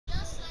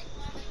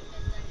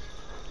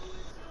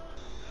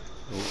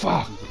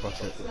Fuck!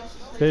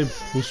 Babe,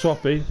 we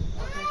swap, babe.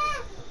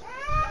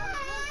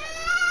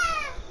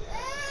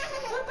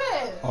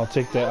 I'll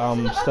take the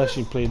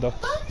slashing play ducks.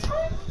 Oh,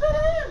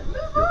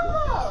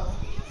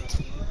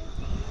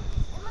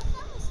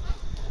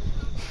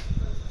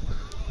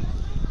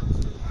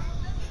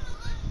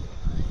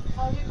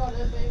 you got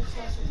it, babe.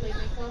 Slashing play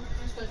maker.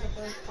 These guys are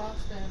very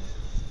fast then.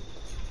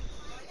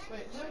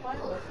 Wait, who am I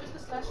with? Who's the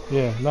slashing play?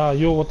 Yeah, nah,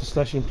 you're with the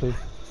slashing play.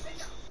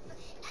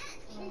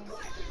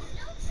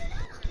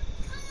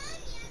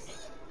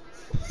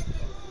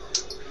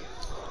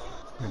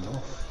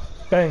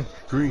 Bang!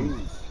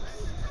 Green.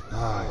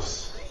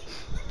 Nice.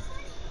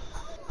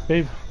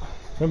 Babe,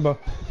 remember,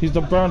 he's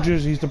the brown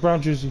jersey, he's the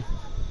brown jersey.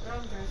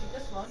 Brown jersey,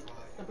 this one?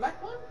 The black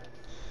one?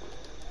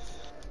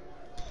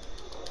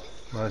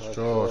 Nice,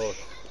 Josh.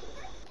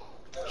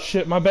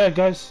 Shit, my bad,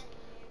 guys.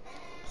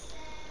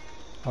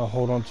 I'll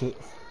hold on to it.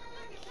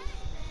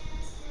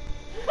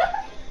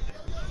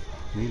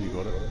 Nearly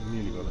got it.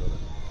 Nearly got it.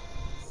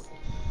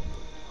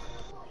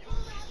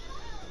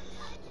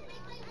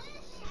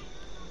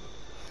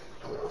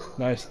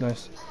 Nice,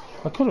 nice.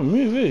 I couldn't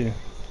move, eh?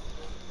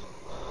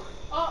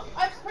 Oh,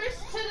 I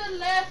pressed to the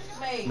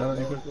left, mate. No,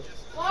 you got it.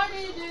 Why do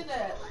you do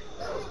that?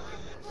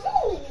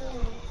 Ooh.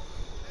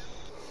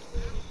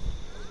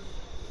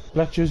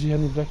 Black jersey,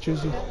 Henry, black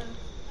jersey.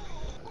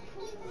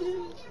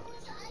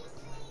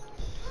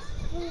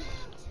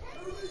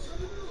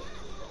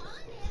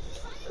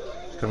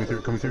 Coming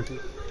through, coming through.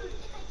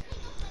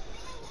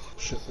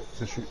 Shit,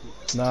 shoot.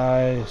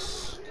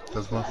 Nice.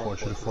 That's my fault, I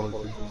should have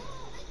followed through.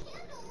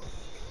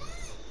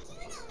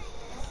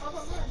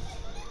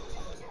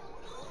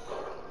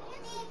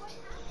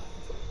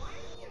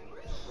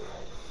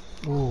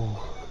 Ooh.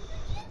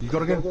 You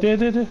got again?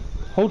 There.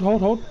 Hold,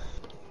 hold, hold.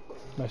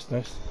 Nice,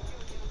 nice.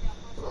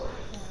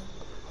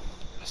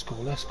 Let's go,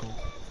 let's go.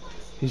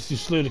 He's too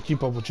slow to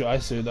keep up with your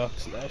ISO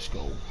ducks. Let's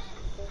go.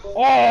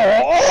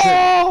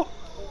 Oh!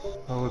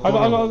 Oh, I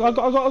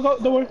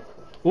got, don't worry.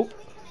 Oh,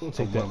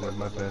 take that.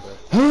 My bad.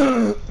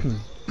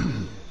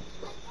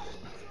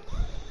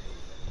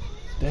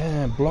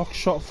 Damn, block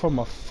shot from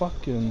a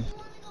fucking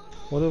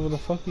whatever the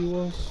fuck he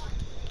was.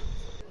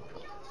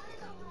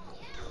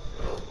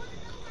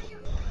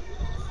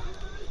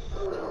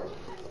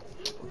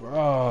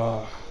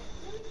 Bruh.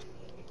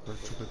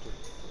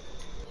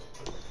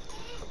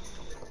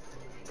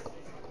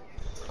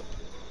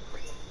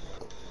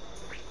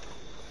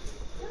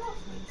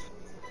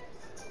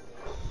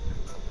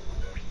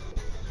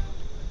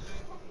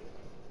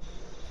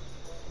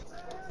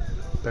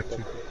 Back to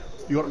you.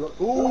 You got it.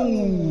 Ooh!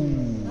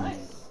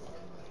 Nice.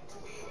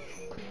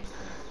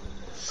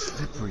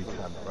 Slippery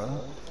camera.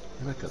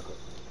 You're like a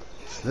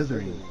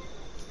slithery.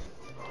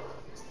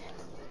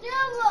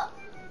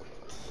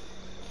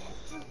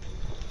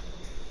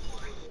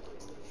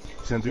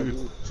 Send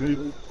you.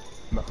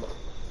 No.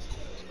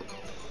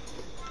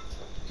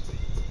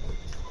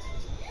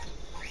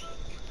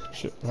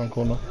 Shit, wrong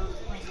corner.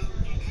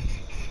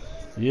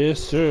 Yes,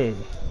 sir.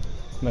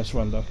 Nice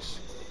one, ducks.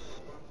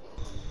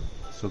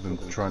 So then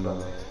trying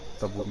to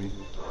double me.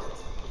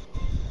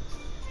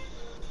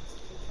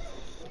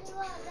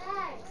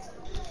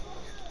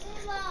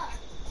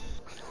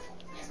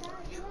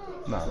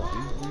 Nah, you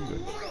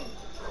good.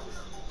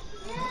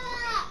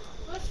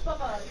 Push,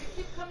 Baba. You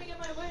keep coming in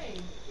my way.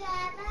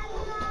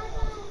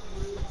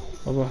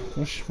 Baba,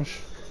 mush, mush.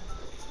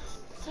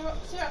 Sarah,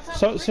 come.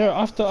 So, Sarah,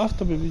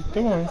 after, baby.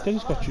 Come on,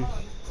 Daddy's got you.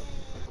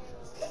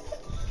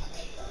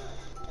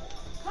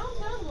 Calm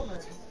down, woman.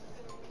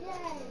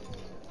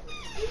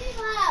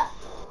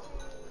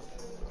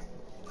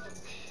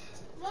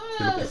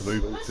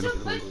 Loop, Put your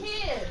foot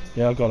here.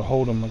 Yeah, I gotta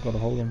hold him. Yeah.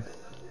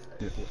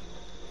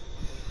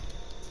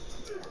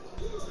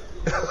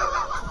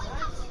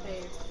 Nice,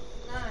 babe.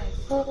 Nice.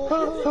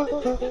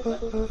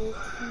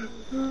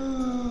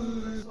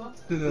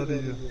 Get out of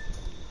here.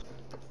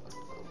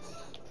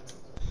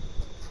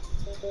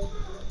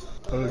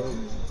 Oh,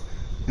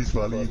 he's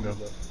volleying now.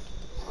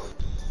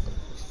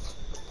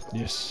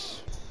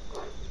 Yes.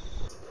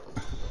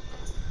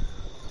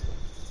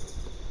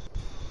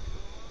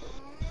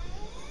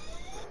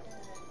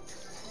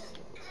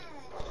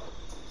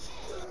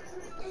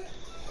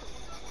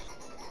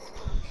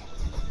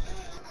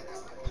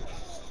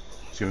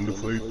 He's gonna look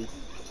for you.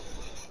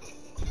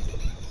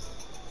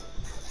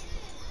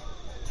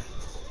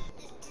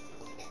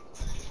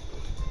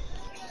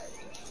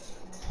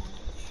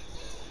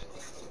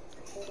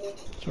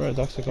 It's alright,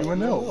 ducks. I He got.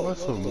 went out. I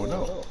saw him went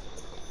out.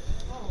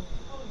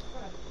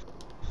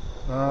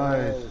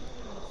 Nice.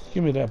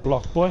 Give me that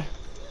block, boy.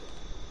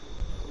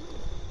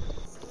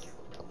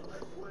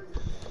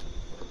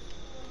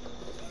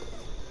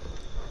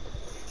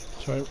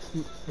 Sorry,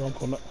 wrong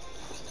corner.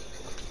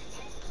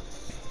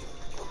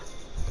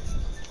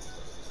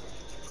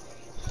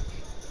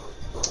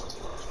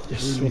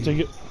 Yes, we'll take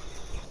it.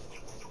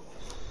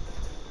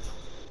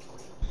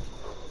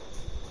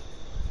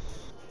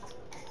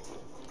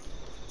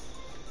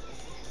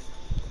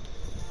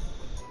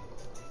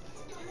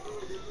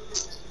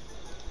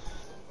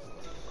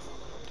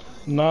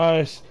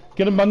 Nice.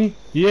 Get him, bunny.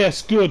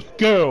 Yes, good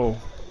girl.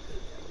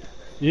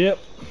 Yep.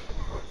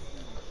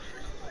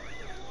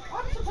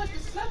 I'm supposed to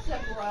slap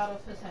that ball out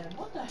of his hand.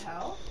 What the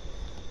hell?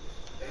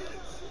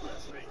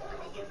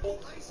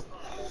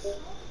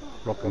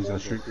 Rockman's gonna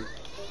shoot.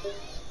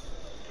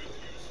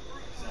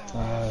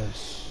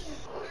 Nice.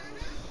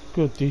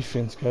 Good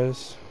defense,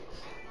 guys.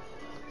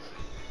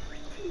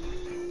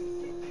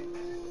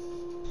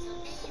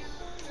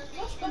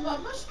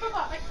 Mush,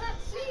 I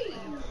can't see.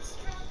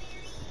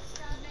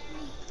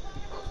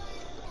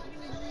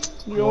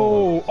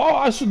 Yo. Oh,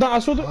 I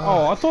saw the.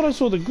 Oh, I thought I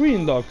saw the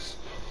green ducks.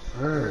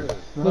 Hey,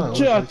 no,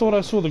 Legit, I thought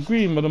I saw the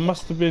green, but it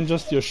must have been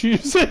just your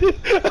shoes. that's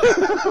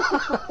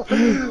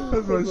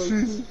my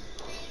shoes.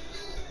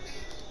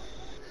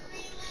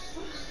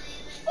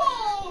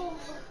 Oh!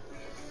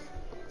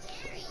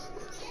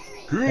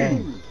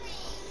 Green.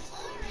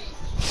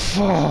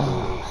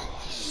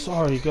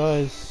 Sorry,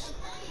 guys.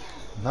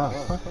 Nah.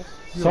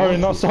 Sorry,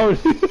 not sorry.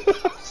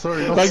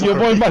 Sorry, not Like sorry. your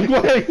boy Mike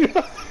Wang.